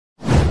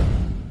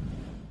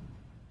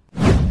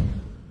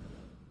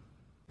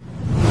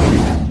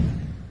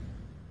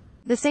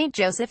The St.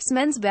 Joseph's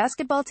men's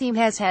basketball team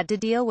has had to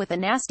deal with a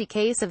nasty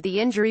case of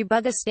the injury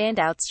bug as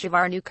standouts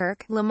Shavar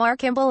Newkirk, Lamar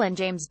Kimball and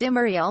James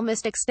Dimmery all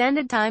missed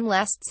extended time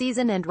last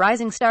season, and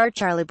rising star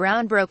Charlie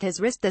Brown broke his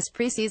wrist this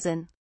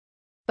preseason.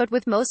 But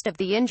with most of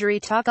the injury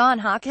talk on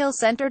Hawk Hill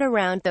centered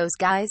around those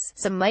guys,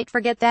 some might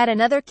forget that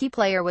another key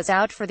player was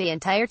out for the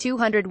entire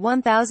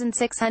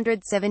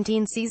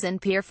 201,617 season.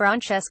 Pier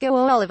Francesco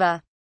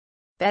Oliva,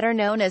 better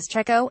known as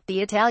Checo, the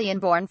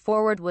Italian-born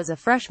forward, was a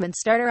freshman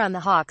starter on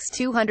the Hawks'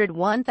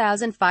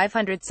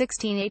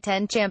 201,516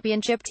 A10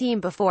 championship team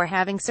before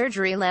having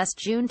surgery last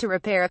June to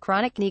repair a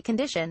chronic knee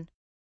condition.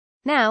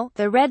 Now,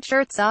 the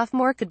redshirt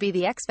sophomore could be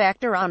the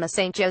X-factor on a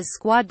St. Joe's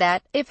squad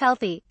that, if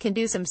healthy, can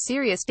do some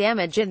serious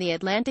damage in the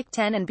Atlantic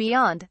 10 and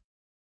beyond.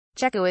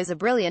 Checo is a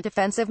brilliant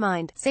offensive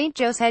mind, St.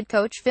 Joe's head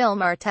coach Phil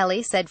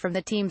Martelli said from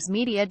the team's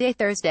media day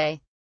Thursday.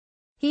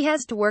 He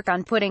has to work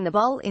on putting the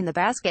ball in the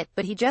basket,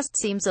 but he just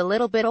seems a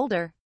little bit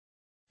older.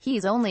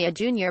 He's only a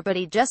junior, but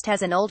he just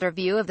has an older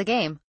view of the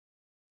game.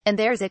 And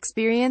there's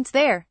experience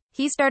there.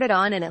 He started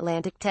on an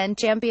Atlantic 10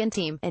 champion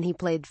team, and he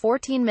played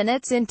 14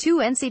 minutes in 2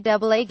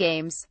 NCAA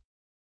games.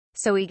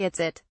 So he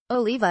gets it.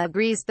 Oliva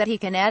agrees that he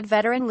can add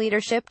veteran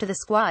leadership to the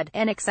squad,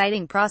 an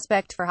exciting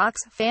prospect for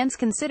Hawks fans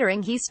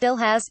considering he still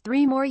has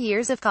 3 more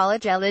years of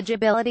college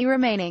eligibility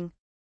remaining.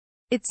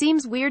 It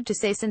seems weird to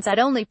say since I'd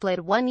only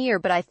played 1 year,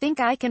 but I think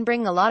I can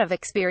bring a lot of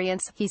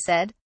experience, he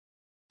said.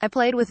 I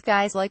played with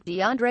guys like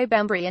DeAndre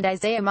Bembry and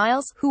Isaiah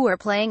Miles, who are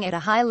playing at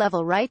a high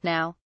level right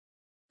now.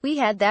 We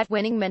had that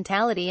winning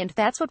mentality, and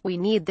that's what we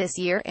need this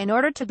year in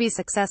order to be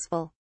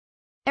successful.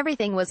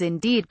 Everything was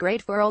indeed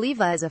great for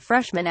Oliva as a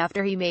freshman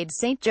after he made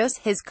St. Joe's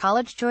his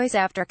college choice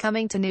after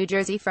coming to New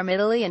Jersey from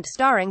Italy and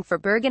starring for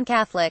Bergen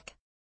Catholic.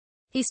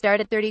 He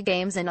started 30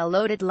 games in a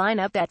loaded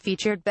lineup that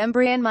featured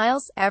Bembry and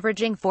Miles,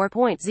 averaging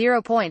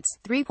 4.0 points,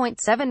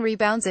 3.7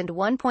 rebounds and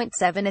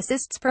 1.7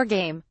 assists per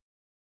game.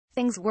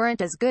 Things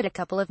weren't as good a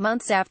couple of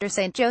months after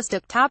St. Joe's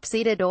took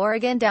top-seeded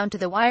Oregon down to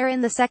the wire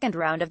in the second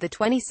round of the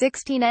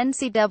 2016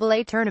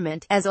 NCAA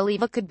tournament, as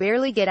Oliva could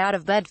barely get out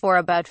of bed for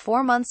about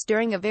 4 months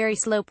during a very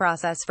slow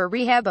process for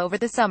rehab over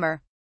the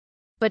summer.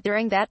 But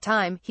during that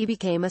time, he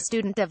became a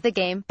student of the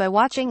game by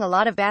watching a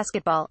lot of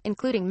basketball,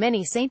 including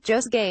many St.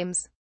 Joe's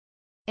games.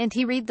 And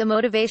he read the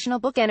motivational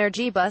book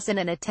Energy Bus in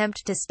an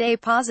attempt to stay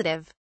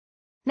positive.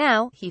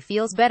 Now, he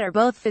feels better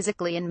both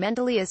physically and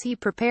mentally as he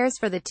prepares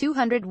for the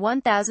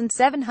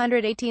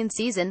 201,718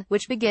 season,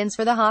 which begins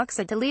for the Hawks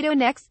at Toledo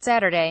next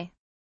Saturday.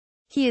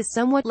 He is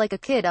somewhat like a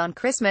kid on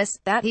Christmas,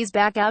 that he's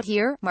back out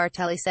here,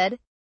 Martelli said.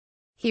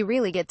 He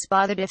really gets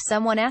bothered if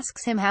someone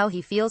asks him how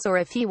he feels or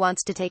if he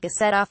wants to take a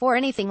set off or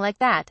anything like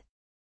that.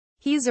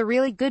 He's a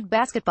really good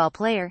basketball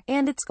player,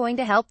 and it's going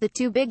to help the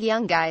 2 big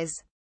young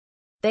guys.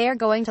 They are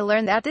going to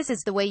learn that this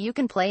is the way you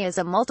can play as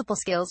a multiple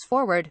skills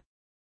forward.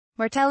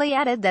 Martelli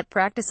added that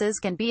practices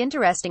can be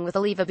interesting with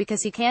Oliva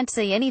because you can't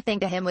say anything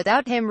to him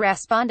without him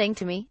responding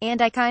to me,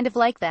 and I kind of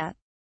like that.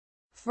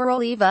 For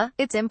Oliva,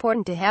 it's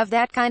important to have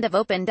that kind of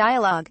open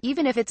dialogue,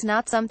 even if it's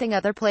not something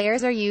other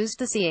players are used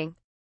to seeing.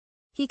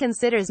 He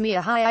considers me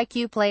a high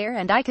IQ player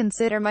and I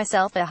consider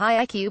myself a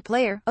high IQ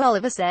player,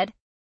 Oliva said.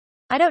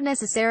 I don't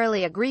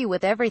necessarily agree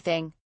with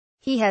everything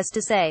he has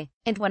to say,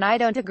 and when I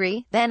don't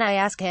agree, then I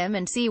ask him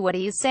and see what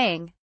he's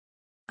saying.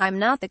 I'm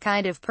not the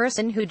kind of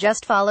person who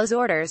just follows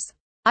orders.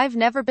 I've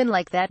never been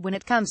like that when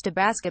it comes to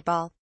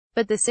basketball.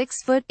 But the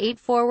 6'8"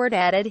 forward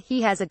added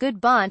he has a good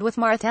bond with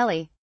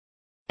Martelli.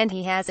 And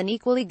he has an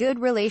equally good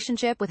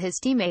relationship with his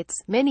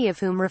teammates, many of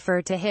whom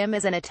refer to him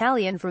as an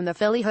Italian from the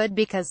Philly hood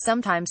because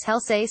sometimes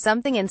he'll say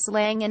something in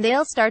slang and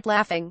they'll start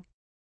laughing.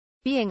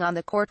 Being on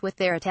the court with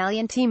their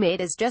Italian teammate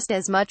is just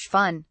as much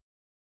fun.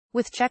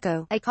 With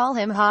Checo, I call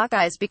him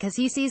Hawkeyes because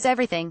he sees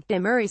everything,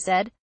 Dimmery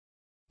said.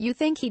 You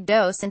think he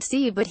doesn't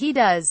see, but he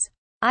does.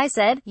 I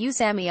said, you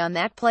Sammy on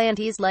that play and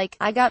he's like,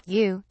 I got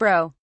you,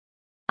 bro.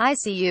 I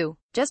see you.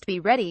 Just be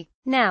ready.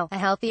 Now, a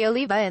healthy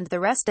Oliva and the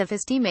rest of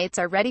his teammates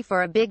are ready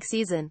for a big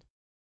season.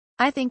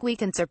 I think we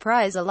can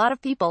surprise a lot of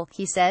people,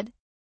 he said.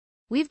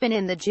 We've been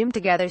in the gym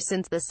together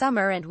since the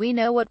summer and we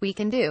know what we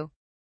can do.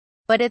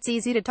 But it's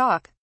easy to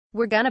talk.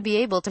 We're gonna be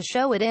able to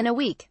show it in a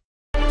week.